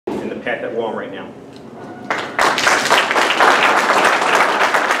path that we're on right now.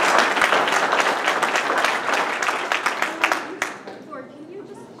 Can you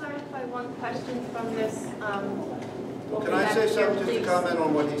just clarify one question from this? Can I say something just to comment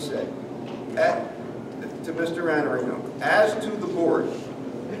on what he said? To Mr. Anarino, as to the board,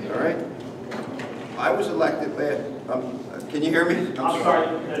 all right? I was elected last, can you hear me? I'm sorry,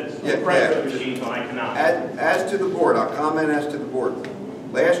 the press machine's on, I cannot. As to the board, I'll comment as to the board.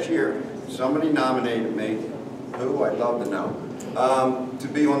 Last year, somebody nominated me, who I'd love to know, to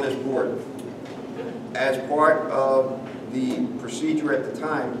be on this board. As part of the procedure at the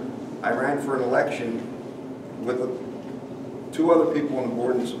time, I ran for an election with two other people on the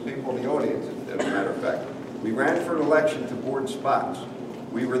board and some people in the audience, as a matter of fact. We ran for an election to board spots.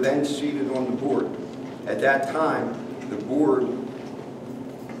 We were then seated on the board. At that time, the board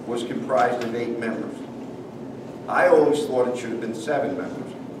was comprised of 8 members. I always thought it should have been 7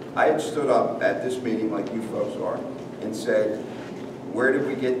 members. I had stood up at this meeting, like you folks are, and said, where did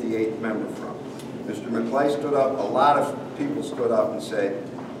we get the 8th member from? Mr. McClay stood up, a lot of people stood up and said,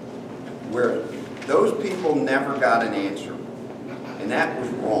 where? Those people never got an answer, and that was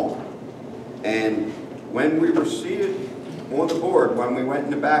wrong. And when we were seated on the board, when we went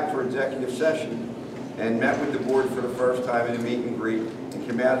in the back for executive session and met with the board for the first time in a meet and greet and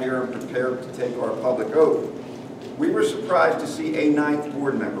came out here and prepared to take our public oath, we were surprised to see a 9th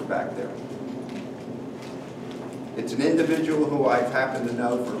board member back there. It's an individual who I've happened to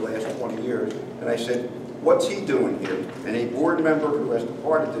know for the last 20 years, and I said, what's he doing here? And a board member who has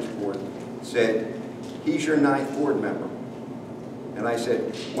departed this board said, he's your 9th board member. And I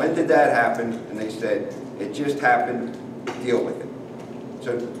said, when did that happen? And they said, it just happened, deal with it.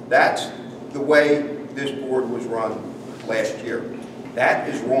 So that's the way this board was run last year. That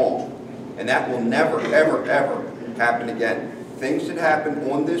is wrong, and that will never, ever, ever happen again. Things that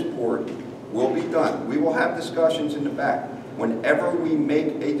happen on this board will be done. We will have discussions in the back. Whenever we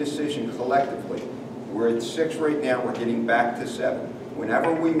make a decision collectively, we're at 6 right now, we're getting back to 7.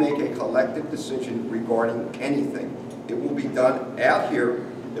 Whenever we make a collective decision regarding anything, it will be done out here,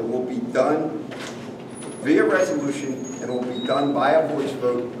 it will be done via resolution, and it will be done by a voice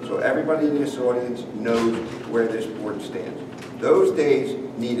vote so everybody in this audience knows where this board stands. Those days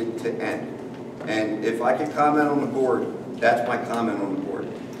needed to end. And if I could comment on the board, that's my comment on the board.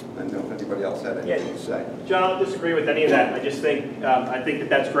 I don't know if anybody else had anything to say. John, I don't disagree with any of that. I just think, I think that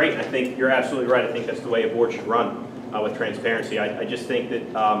that's great. I think you're absolutely right. I think that's the way a board should run with transparency. I just think that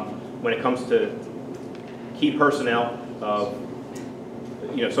when it comes to key personnel,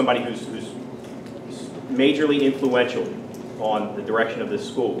 somebody who's majorly influential on the direction of this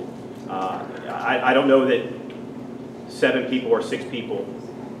school, I don't know that 7 people or 6 people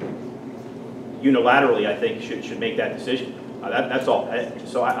unilaterally, I think, should make that decision. That's all.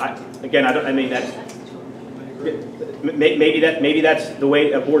 So I mean that's maybe that's the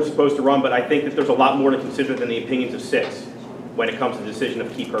way a board's supposed to run, but I think that there's a lot more to consider than the opinions of 6 when it comes to the decision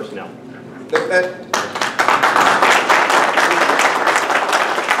of key personnel.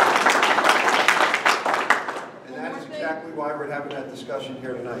 Why we're having that discussion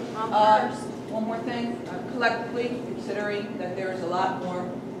here tonight. One more thing, collectively, considering that there's a lot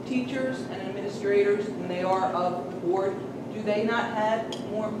more teachers and administrators than they are of the board, do they not have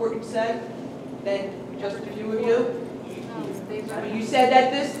more important say than just a few of you? I mean, you said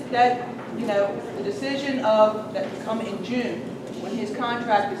that the decision that will come in June when his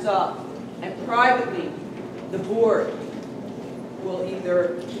contract is up, and privately the board will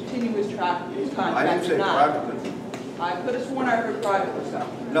either continue his contract or not. I didn't say privately. I could have sworn I heard privately so.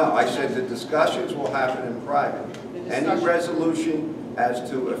 No, I said the discussions will happen in private. Any resolution as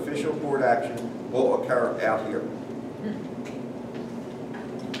to official board action will occur out here.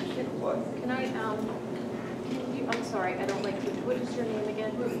 Can I, I'm sorry, I don't like to, what is your name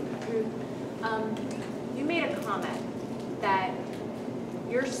again? Ruth. You made a comment that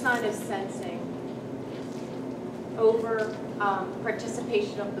your son is sensing over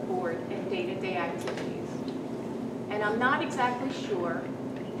participation of the board in day-to-day activities. And I'm not exactly sure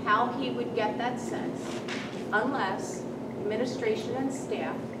how he would get that sense unless administration and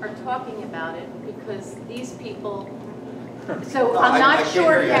staff are talking about it, because these people, so I'm not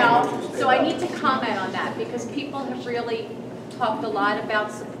sure how, so I need to comment on that, because people have really talked a lot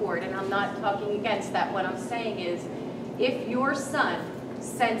about support, and I'm not talking against that. What I'm saying is, if your son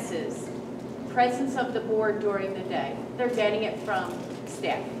senses presence of the board during the day, they're getting it from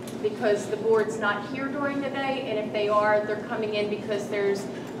staff, because the board's not here during the day, and if they are, they're coming in because there's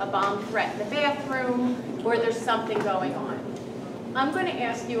a bomb threat in the bathroom or there's something going on. I'm going to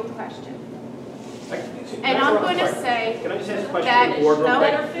ask you a question. And I'm going to say Can I just ask a question that, to the board real no,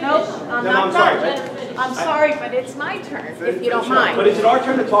 quick? I'm No, not I'm sorry. done. I'm sorry, but it's my turn, if you don't But mind. is it our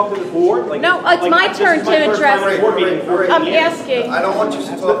turn to talk to the board? Like- No, it's my this turn is my to first time address- at a board meeting in 14 I'm years. asking, I don't want you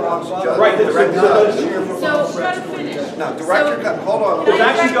to talk amongst each other. Right, Direct so it us. so, No, direct your, hold on. Can Does I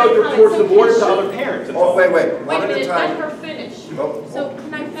actually direct go my towards the comments? board and to So other parents. That's Oh, all. wait, wait one a at a minute, let time. her finish. Oh, So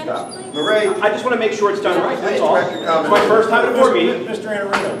can I finish, stop. please? Marie, I just want to make sure it's done right, that's please all. direct your It's my comments. first time at a board meeting. Mr.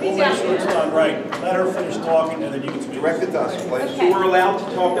 Anarino, we'll make sure it's done right. Let her finish talking and then you can speak. Direct it to us, please. Okay. So we're allowed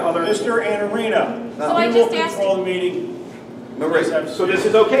to talk to other, Mr. Anarino, No. So I we will just asked control the meeting. Marie, so this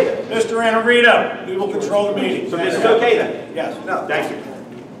is okay then? Mr. Anarino, we will control the meeting. So this is okay then? Yes. no, Thank you.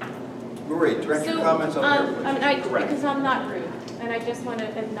 Marie, direct your comments on here, please. Because I'm not rude, and I just want to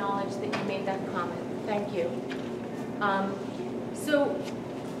acknowledge that you made that comment. Thank you. So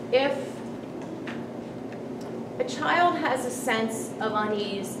if a child has a sense of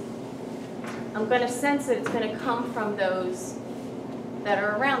unease, I'm going to sense that it's going to come from those that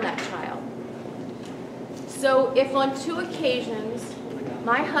are around that child. So if on 2 occasions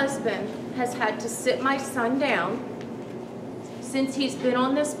my husband has had to sit my son down since he's been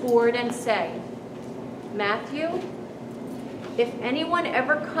on this board and say, Matthew, if anyone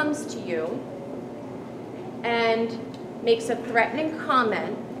ever comes to you and makes a threatening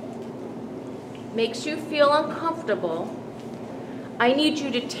comment, makes you feel uncomfortable, I need you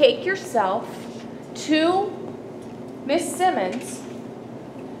to take yourself to Miss Simmons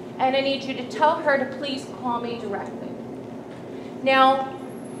and I need you to tell her to please call me directly. Now,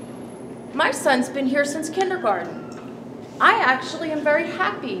 my son's been here since kindergarten. I actually am very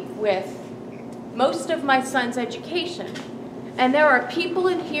happy with most of my son's education. And there are people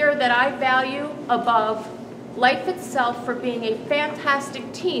in here that I value above life itself for being a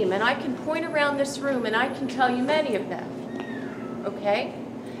fantastic team. And I can point around this room and I can tell you many of them. Okay?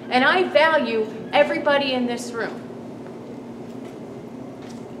 And I value everybody in this room.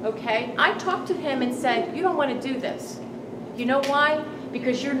 Okay? I talked to him and said, you don't want to do this. You know why?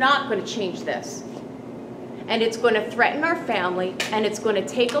 Because you're not going to change this. And it's going to threaten our family, and it's going to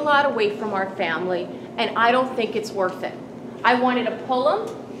take a lot away from our family, and I don't think it's worth it. I wanted to pull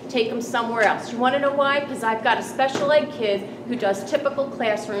him, take him somewhere else. You want to know why? Because I've got a special ed kid who does typical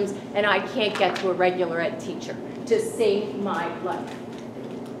classrooms, and I can't get to a regular ed teacher to save my life.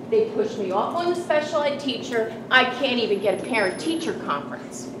 They push me off on the special ed teacher. I can't even get a parent-teacher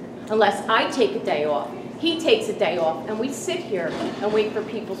conference unless I take a day off. He takes a day off, and we sit here and wait for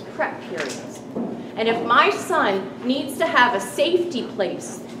people's prep periods. And if my son needs to have a safety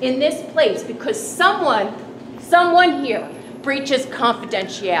place in this place because someone here breaches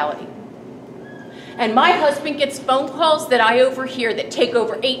confidentiality, and my husband gets phone calls that I overhear that take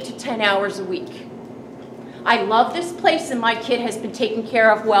over 8 to 10 hours a week. I love this place, and my kid has been taken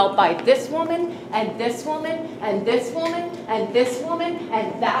care of well by this woman, and this woman, and this woman, and this woman,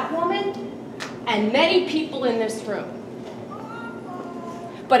 and that woman, and many people in this room.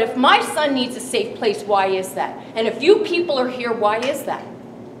 But if my son needs a safe place, why is that? And if you people are here, why is that?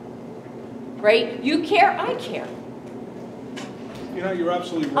 Right? You care, I care. You know, you're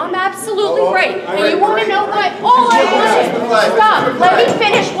absolutely right. I'm absolutely right. all And you right, want to right, know right. what? All I want Mr. Clay, is, stop. Mr. Let Clay.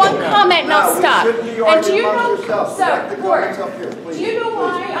 me finish one comment and I'll No, we stop. shouldn't be And do arguing you know, amongst yourselves. Direct the so, comments up here, Court, please. do you know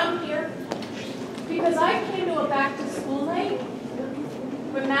why I'm here? Because I came to a back-to-school night.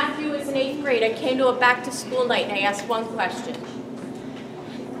 When Matthew was in 8th grade, I came to a back-to-school night and I asked one question.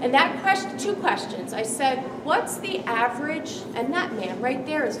 And that question, 2 questions. I said, what's the average, and that man right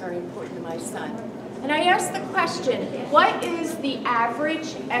there is very important to my son. And I asked the question, what is the average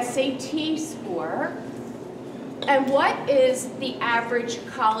SAT score? And what is the average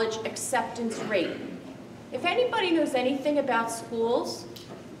college acceptance rate? If anybody knows anything about schools,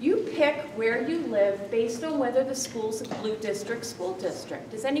 you pick where you live based on whether the school's a blue district, school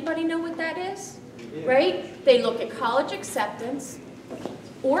district. Does anybody know what that is? Right? They look at college acceptance,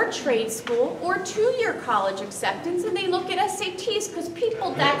 or trade school, or 2-year college acceptance, and they look at SATs because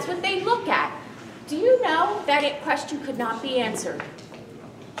people, that's what they look at. Do you know that question could not be answered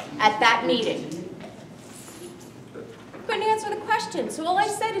at that meeting? Couldn't answer the question. So all I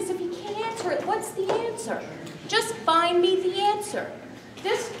said is if you can't answer it, what's the answer? Just find me the answer.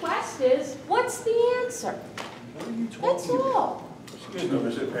 This quest is, what's the answer? That's all. Excuse me,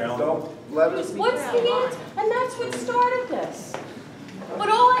 Mr. Pale. Don't let us. What's the answer? And that's what started this. But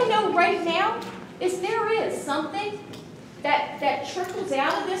all I know right now is there is something that trickles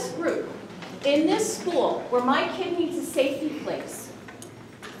out of this group in this school where my kid needs a safety place.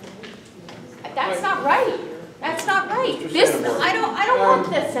 That's not right. That's not right. This, I don't want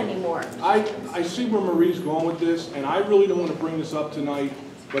this anymore. I see where Marie's going with this, and I really don't want to bring this up tonight,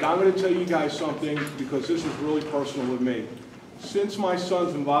 But I'm going to tell you guys something, because this is really personal with me. Since my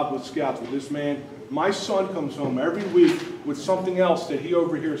son's involved with Scouts, with this man, my son comes home every week with something else that he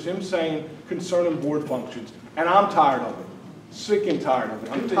overhears him saying concerning board functions. And I'm tired of it. Sick and tired of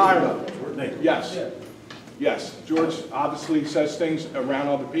it. I'm tired of it. Yes. Yes. George obviously says things around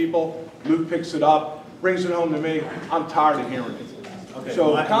other people. Luke picks it up, brings it home to me. I'm tired of hearing it. Okay,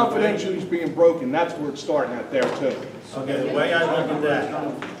 So my- confidentiality is being broken. That's where it's starting at there too. Okay, the way I look at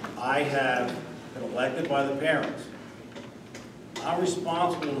that, I have been elected by the parents. I'm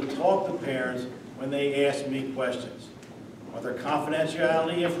responsible to talk to parents when they ask me questions. Are there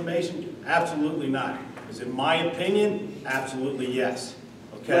confidentiality information? Absolutely not. Is it my opinion? Absolutely yes.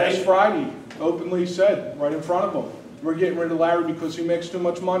 Last Okay? Friday, openly said, right in front of him, we're getting rid of Larry because he makes too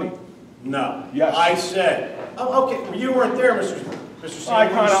much money. No. Yes. I said, oh, okay, well, you weren't there, Mr. I Sam.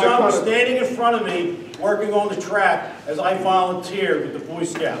 Your kinda- son was standing in front of me, working on the track as I volunteered with the Boy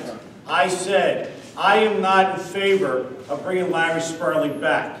Scouts. I said, I am not in favor of bringing Larry Sperling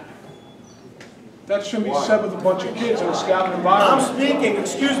back. That shouldn't be said with a bunch of kids in a scouting I'm environment. speaking,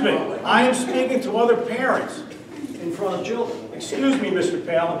 excuse me, I am speaking to other parents. In front of children. Excuse me, Mr.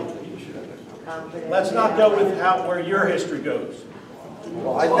 Palin. Let's not go with where your history goes.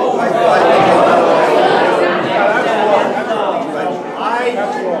 Well, I think, hold on.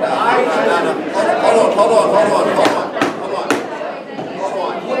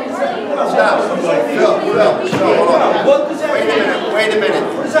 Stop. Phil, hold on. What does that mean? Wait a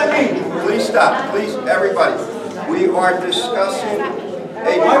minute. What does that mean? Please stop, please, everybody. We are discussing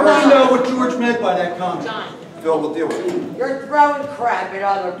I want to know what George meant by that comment. Phil, we'll deal with it. You're throwing crap at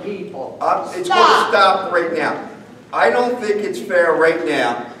other people. It's going to stop right now. I don't think it's fair right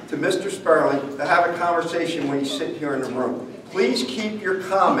now to Mr. Sperling to have a conversation when he's sitting here in the room. Please keep your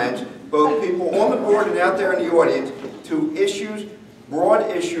comments, both people on the board and out there in the audience, to issues, broad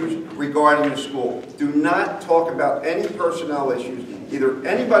issues regarding the school. Do not talk about any personnel issues, either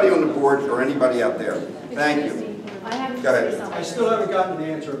anybody on the board or anybody out there. Thank you. I have to Go ahead. say something. I still haven't gotten an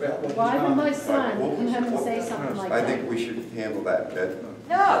answer about what his Why would my comment. son come home and say something like I that? think we should handle that, Ted.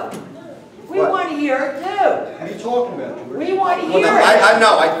 No. We What? want to hear it too. What are you talking about, George? We want to Well, hear no, it. I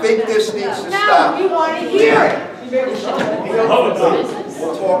know, I think this needs to No, stop. we want to hear it. We'll talk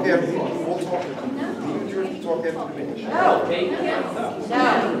after, we'll talk. You and George will talk after the meeting. No.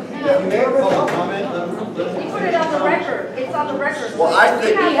 No. You made a public comment, let him Put it on the record, it's on the record. Well, I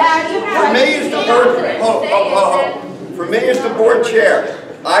think, He has it. for me as the board, hold on. For me as the board chair,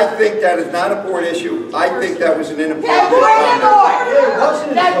 I think that is not a board issue. I think that was an inappropriate That's your comment.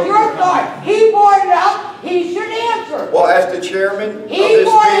 thought. That's your thought. He brought it up. He should answer. Well, as the chairman of He this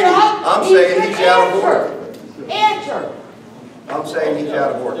brought it meeting, up. I'm He saying should he's out of order. Answer. I'm saying he's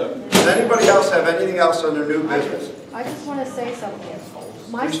out of order. Does anybody else have anything else on their new business? I just want to say something.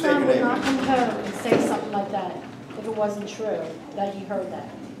 My Please state son your would name. not come home and say something like that if it wasn't true, that he heard that.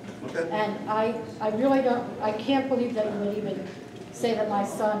 Okay. And I really don't, I can't believe that you would even say that my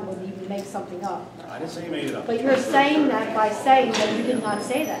son would even make something up. I didn't say you made it up. But you're saying that by saying that you did not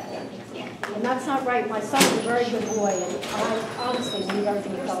say that. And that's not right. My son is a very good boy, and I honestly believe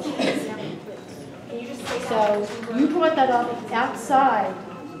everything he tells me. Can you just say So you brought that up outside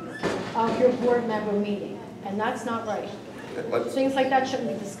of your board member meeting, and that's not right. Let's, Things like that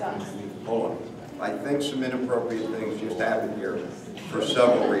shouldn't be discussed. hold on. I think some inappropriate things just happened here for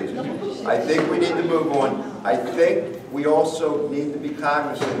several reasons. I think we need to move on. I think we also need to be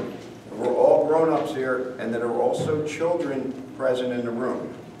cognizant that we're all grown-ups here and that there are also children present in the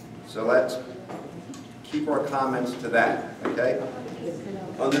room. So let's keep our comments to that, okay?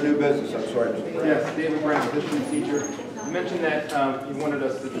 Under new business, I'm sorry, Mr. Brown. Yes, David Brown, history teacher. You mentioned that you wanted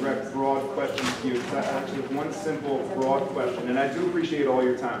us to direct broad questions to you. I actually have one simple, broad question, and I do appreciate all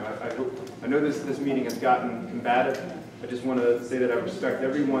your time. I know this meeting has gotten combative. I just want to say that I respect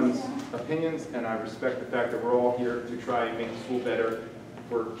everyone's opinions, and I respect the fact that we're all here to try and make the school better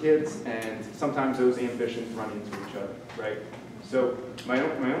for kids, and sometimes those ambitions run into each other, right? So my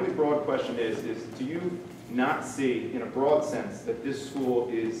only broad question is do you not see, in a broad sense, that this school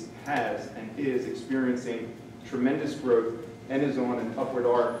has and is experiencing tremendous growth and is on an upward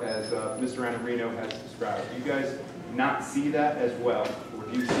arc, as Mr. Anarino has described? Do you guys not see that as well, or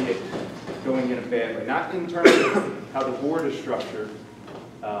do you see it going in a bad way? Not in terms of how the board is structured,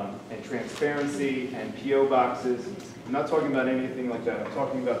 and transparency and PO boxes. I'm not talking about anything like that. I'm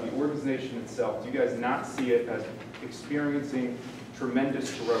talking about the organization itself. Do you guys not see it as experiencing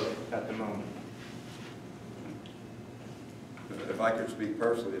tremendous growth at the moment? If I could speak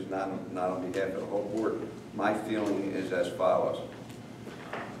personally, it's not on behalf of the whole board. My feeling is as follows.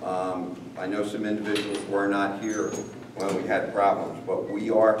 I know some individuals were not here when we had problems. But we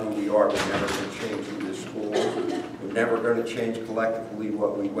are who we are. We're never going to change who this school is. We're never going to change collectively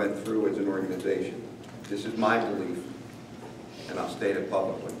what we went through as an organization. This is my belief, and I'll state it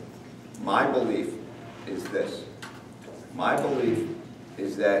publicly. My belief is this. My belief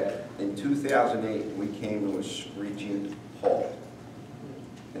is that in 2008, we came to a screeching halt.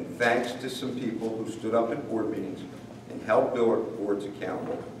 And thanks to some people who stood up at board meetings and held boards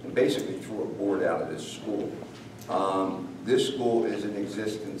accountable, and basically threw a board out of this school, this school is in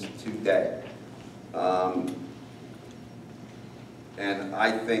existence today. And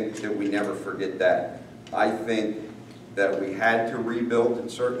I think that we never forget that. I think that we had to rebuild at a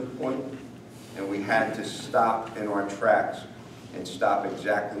certain point, and we had to stop in our tracks and stop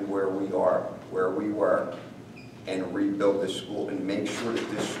exactly where we were, and rebuild this school and make sure that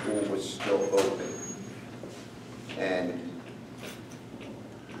this school was still open. And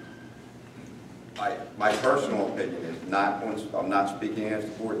my personal opinion is I'm not speaking as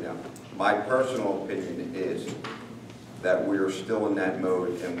the board now. My personal opinion is that we are still in that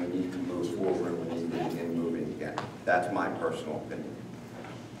mode and we need to move forward and we need to begin moving again. That's my personal opinion.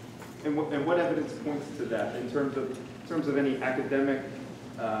 And what evidence points to that in terms of any academic?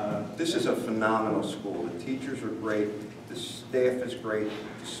 This is a phenomenal school. The teachers are great. The staff is great.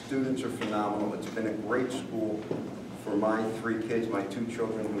 The students are phenomenal. It's been a great school for my 3 kids, my 2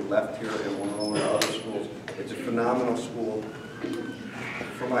 children who left here and went on to other schools. It's a phenomenal school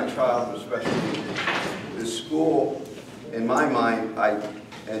for my child, especially. The school, in my mind,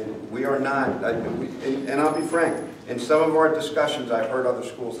 and we are not, and I'll be frank, in some of our discussions, I've heard other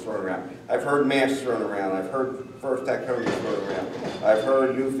schools thrown around. I've heard Mass thrown around. I've heard First Tech Cody thrown around. I've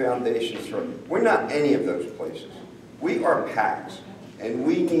heard New Foundations thrown. We're not any of those places. We are PACs, and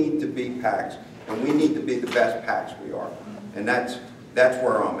we need to be PACs, and we need to be the best PACs we are. And that's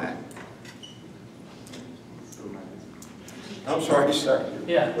where I'm at. I'm sorry, sir.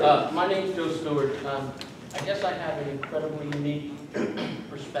 Yeah, my name's Joe Stewart. I guess I have an incredibly unique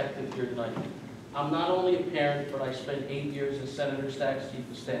perspective here tonight. I'm not only a parent, but I spent 8 years as Senator Stack's chief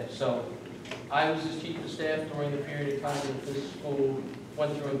of staff. So I was his chief of staff during the period of time that this school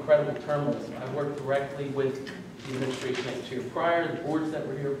went through incredible turmoil. I worked directly with the administration that was here prior, the boards that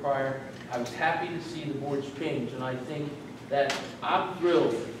were here prior. I was happy to see the boards change, and I think that I'm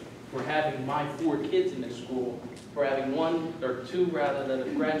thrilled for having my 4 kids in this school, for having 1 or 2 rather that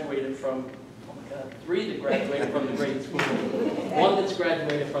have graduated from, 3 that graduated from the grade school, 1 that's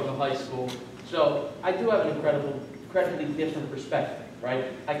graduated from the high school. So I do have an incredibly different perspective, right?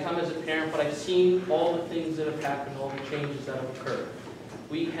 I come as a parent, but I've seen all the things that have happened, all the changes that have occurred.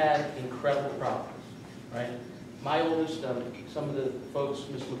 We had incredible problems, right? My oldest, some of the folks,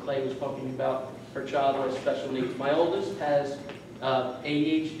 Ms. McClay was talking about her child who has special needs. My oldest has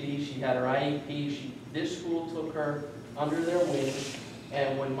ADHD, she had her IEP, this school took her under their wing,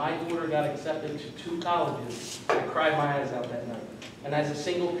 and when my daughter got accepted to 2 colleges, I cried my eyes out that night. And as a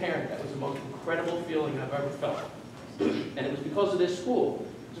single parent, that was the most incredible feeling I've ever felt. And it was because of this school.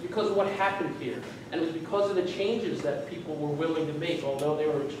 It was because of what happened here. And it was because of the changes that people were willing to make, although they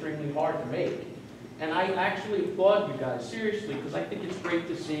were extremely hard to make. And I actually applaud you guys, seriously, because I think it's great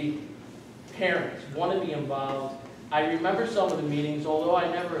to see parents want to be involved. I remember some of the meetings, although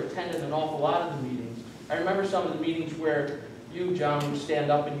I never attended an awful lot of the meetings. I remember some of the meetings where you, John, would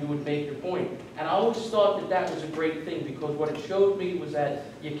stand up and you would make your point. And I always thought that that was a great thing because what it showed me was that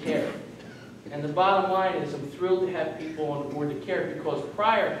you cared. And the bottom line is I'm thrilled to have people on the board that care because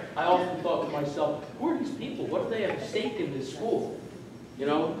prior, I often thought to myself, who are these people? What do they have at stake in this school? You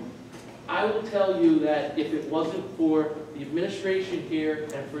know, I will tell you that if it wasn't for the administration here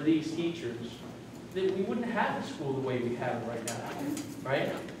and for these teachers, that we wouldn't have the school the way we have it right now,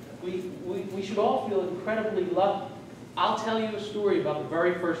 right? We should all feel incredibly lucky. I'll tell you a story about the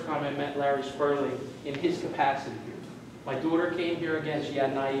very first time I met Larry Sperling in his capacity here. My daughter came here again, she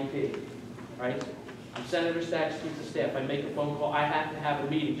had an IEP, right? I'm Senator Stack's chief of staff, I make a phone call, I have to have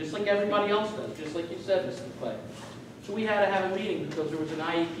a meeting, just like everybody else does, just like you said, Mr. Clay. So we had to have a meeting because there was an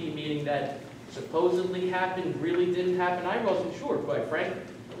IEP meeting that supposedly happened, really didn't happen, I wasn't sure, quite frankly.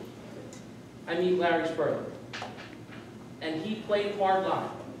 I meet Larry Sperling, and he played hard line.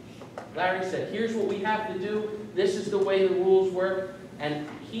 Larry said, here's what we have to do, this is the way the rules work, and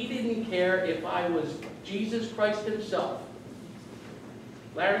he didn't care if I was Jesus Christ himself.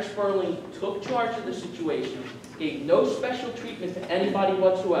 Larry Sperling took charge of the situation, gave no special treatment to anybody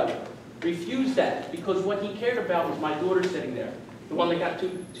whatsoever, refused that, because what he cared about was my daughter sitting there, the one that got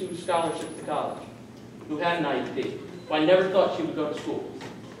two scholarships to college, who had an IEP, who I never thought she would go to school,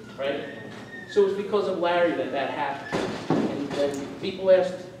 right? So it was because of Larry that that happened. And people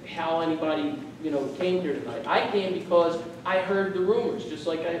asked how anybody came here tonight. I came because I heard the rumors, just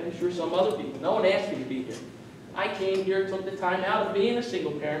like I'm sure some other people. No one asked me to be here. I came here, took the time out of being a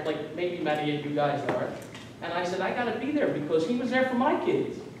single parent, like maybe many of you guys are, and I said, I gotta be there because he was there for my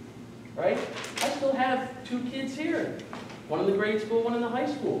kids, right? I still have 2 kids here, one in the grade school, one in the high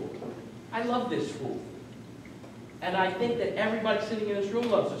school. I love this school. And I think that everybody sitting in this room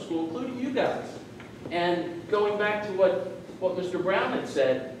loves the school, including you guys. And going back to what Mr. Brown had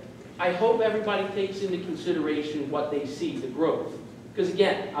said, I hope everybody takes into consideration what they see, the growth. Because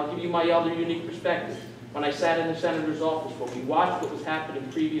again, I'll give you my other unique perspective. When I sat in the senator's office, when we watched what was happening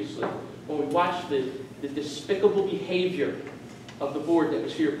previously, when we watched the despicable behavior of the board that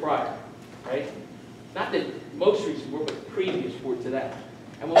was here prior, right? Not the most recent board, but the previous board to that.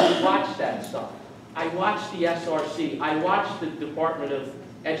 And when we watched that stuff, I watched the SRC, I watched the Department of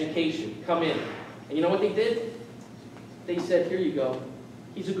Education come in. And you know what they did? They said, here you go.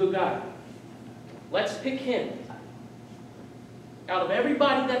 He's a good guy. Let's pick him. Out of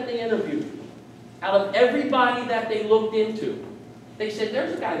everybody that they interviewed, out of everybody that they looked into, they said,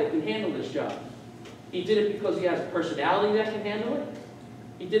 there's a guy that can handle this job. He did it because he has a personality that can handle it.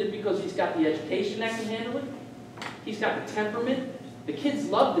 He did it because he's got the education that can handle it. He's got the temperament. The kids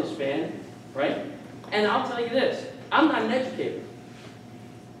love this man, right? And I'll tell you this, I'm not an educator.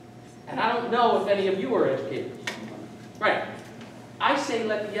 And I don't know if any of you are educators. Right. I say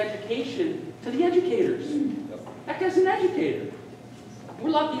let the education to the educators. That guy's an educator.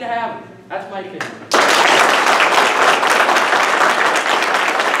 We're lucky to have him. That's my opinion.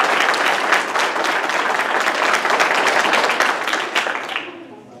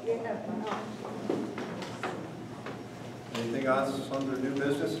 Anything else under new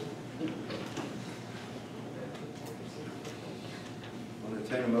business?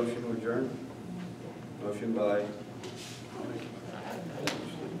 Entertain a motion to adjourn. Motion by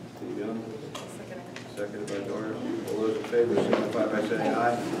Steve Young, seconded by Doris. All those in favor signify by saying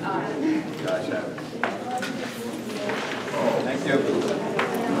aye. Aye. The ayes have it. Thank you.